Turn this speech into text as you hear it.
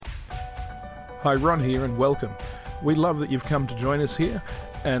Hi, Ron here and welcome. We love that you've come to join us here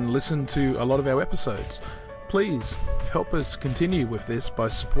and listen to a lot of our episodes. Please help us continue with this by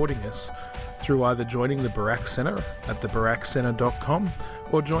supporting us through either joining the Barak Centre at thebarakcentre.com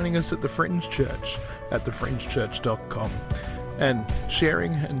or joining us at the Fringe Church at thefringechurch.com and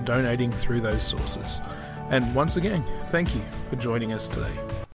sharing and donating through those sources. And once again, thank you for joining us today.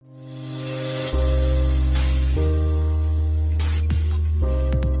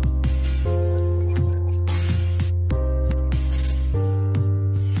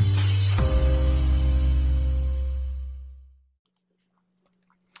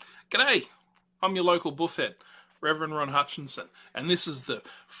 G'day, I'm your local buffhead, Reverend Ron Hutchinson, and this is the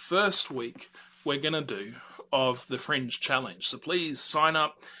first week we're going to do of the Fringe Challenge. So please sign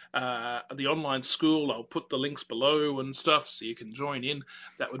up at the online school. I'll put the links below and stuff so you can join in.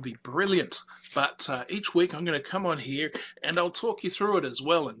 That would be brilliant. But each week I'm going to come on here and I'll talk you through it as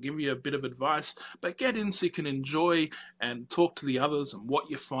well and give you a bit of advice. But get in so you can enjoy and talk to the others and what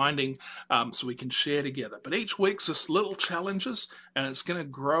you're finding so we can share together. But each week's just little challenges and it's going to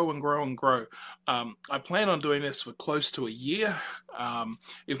grow and grow and grow. I plan on doing this for close to a year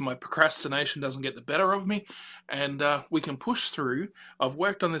if my procrastination doesn't get the better of me. And we can push through. I've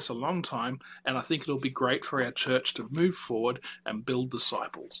worked on this a long time, and I think it'll be great for our church to move forward and build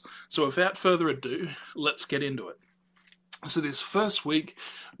disciples. So without further ado, let's get into it. So this first week,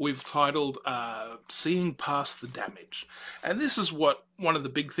 we've titled Seeing Past the Damage. And this is what one of the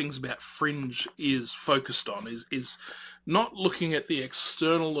big things about Fringe is focused on, is not looking at the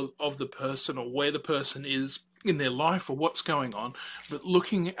external of the person or where the person is in their life or what's going on, but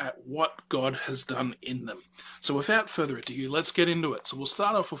looking at what God has done in them. So without further ado, let's get into it. So we'll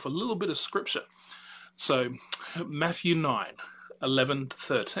start off with a little bit of scripture. So Matthew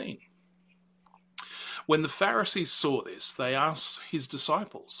 9:11-13. When the Pharisees saw this, they asked his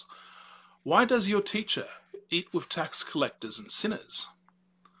disciples, "Why does your teacher eat with tax collectors and sinners?"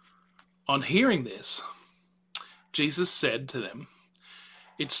 On hearing this, Jesus said to them,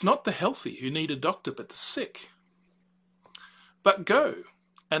 "It's not the healthy who need a doctor, but the sick. But go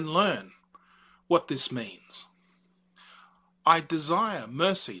and learn what this means. I desire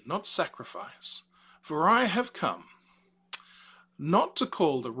mercy, not sacrifice, for I have come not to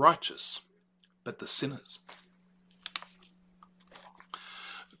call the righteous, but the sinners."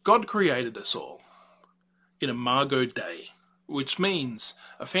 God created us all in Imago Dei, which means,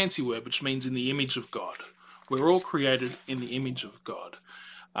 a fancy word, which means in the image of God. We're all created in the image of God.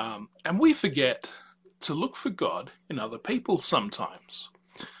 And we forget to look for God in other people sometimes.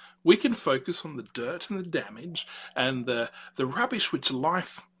 We can focus on the dirt and the damage and the rubbish which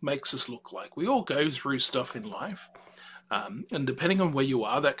life makes us look like. We all go through stuff in life. And depending on where you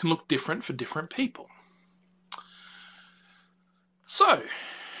are, that can look different for different people. So,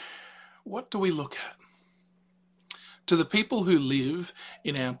 what do we look at? To the people who live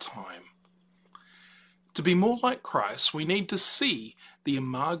in our time. To be more like Christ, we need to see the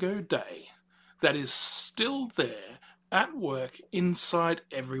Imago Dei that is still there at work inside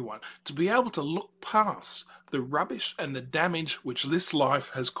everyone, to be able to look past the rubbish and the damage which this life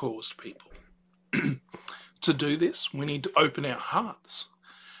has caused people. To do this, we need to open our hearts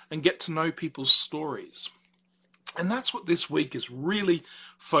and get to know people's stories. And that's what this week is really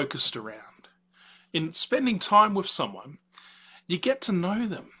focused around. In spending time with someone, you get to know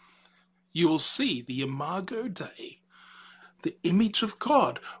them. You will see the Imago Dei, the image of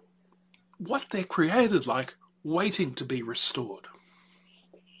God, what they're created like, waiting to be restored.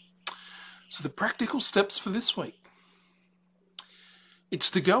 So the practical steps for this week. It's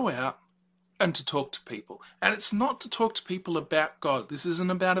to go out and to talk to people. And it's not to talk to people about God. This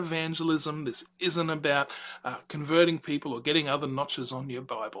isn't about evangelism. This isn't about converting people or getting other notches on your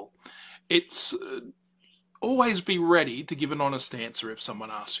Bible. It's always be ready to give an honest answer if someone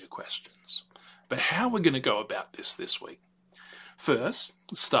asks you questions. But how we're going to go about this week. First,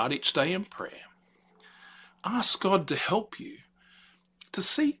 start each day in prayer. Ask God to help you to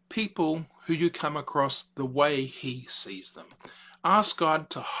see people who you come across the way He sees them. Ask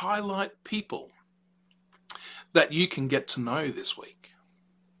God to highlight people that you can get to know this week.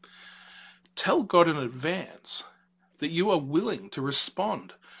 Tell God in advance that you are willing to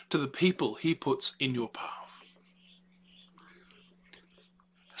respond to the people He puts in your path.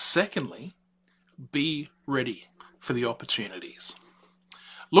 Secondly, be ready for the opportunities.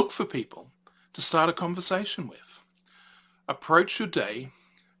 Look for people to start a conversation with. Approach your day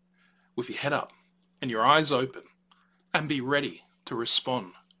with your head up and your eyes open and be ready to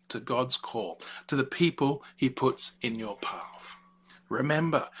respond to God's call, to the people He puts in your path.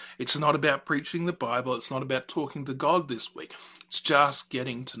 Remember, it's not about preaching the Bible. It's not about talking to God this week. It's just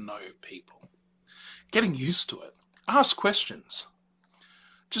getting to know people. getting used to it. Ask questions.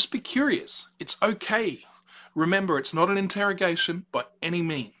 Just be curious. It's okay. Remember, it's not an interrogation by any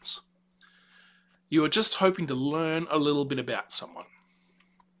means. You are just hoping to learn a little bit about someone.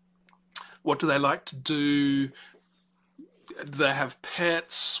 What do they like to do? Do they have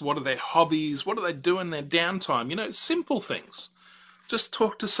pets? What are their hobbies? What do they do in their downtime? Simple things. Just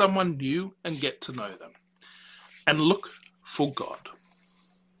talk to someone new and get to know them. And look for God.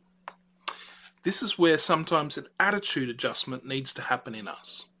 This is where sometimes an attitude adjustment needs to happen in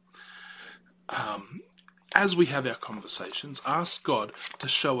us. As we have our conversations, ask God to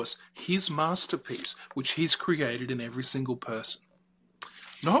show us his masterpiece, which he's created in every single person.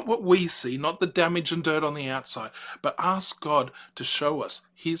 Not what we see, not the damage and dirt on the outside, but ask God to show us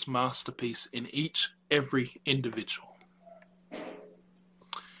his masterpiece in every individual.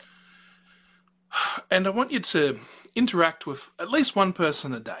 And I want you to interact with at least one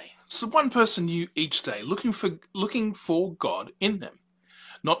person a day. So one person new each day, looking for God in them,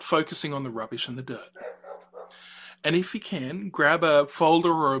 not focusing on the rubbish and the dirt. And if you can, grab a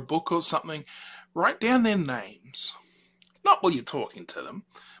folder or a book or something, write down their names. Not while you're talking to them,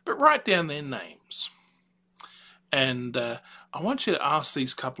 but write down their names. And I want you to ask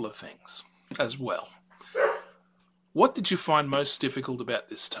these couple of things as well. What did you find most difficult about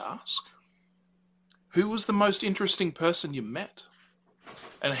this task? Who was the most interesting person you met?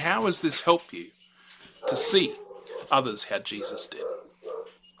 And how has this helped you to see others how Jesus did?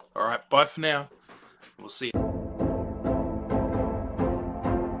 All right, bye for now. We'll see you.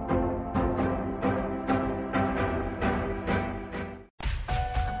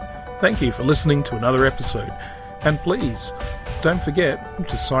 Thank you for listening to another episode. And please, don't forget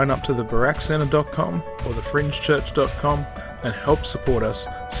to sign up to the barackcenter.com or thefringechurch.com and help support us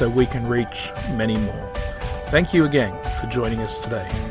so we can reach many more. Thank you again for joining us today.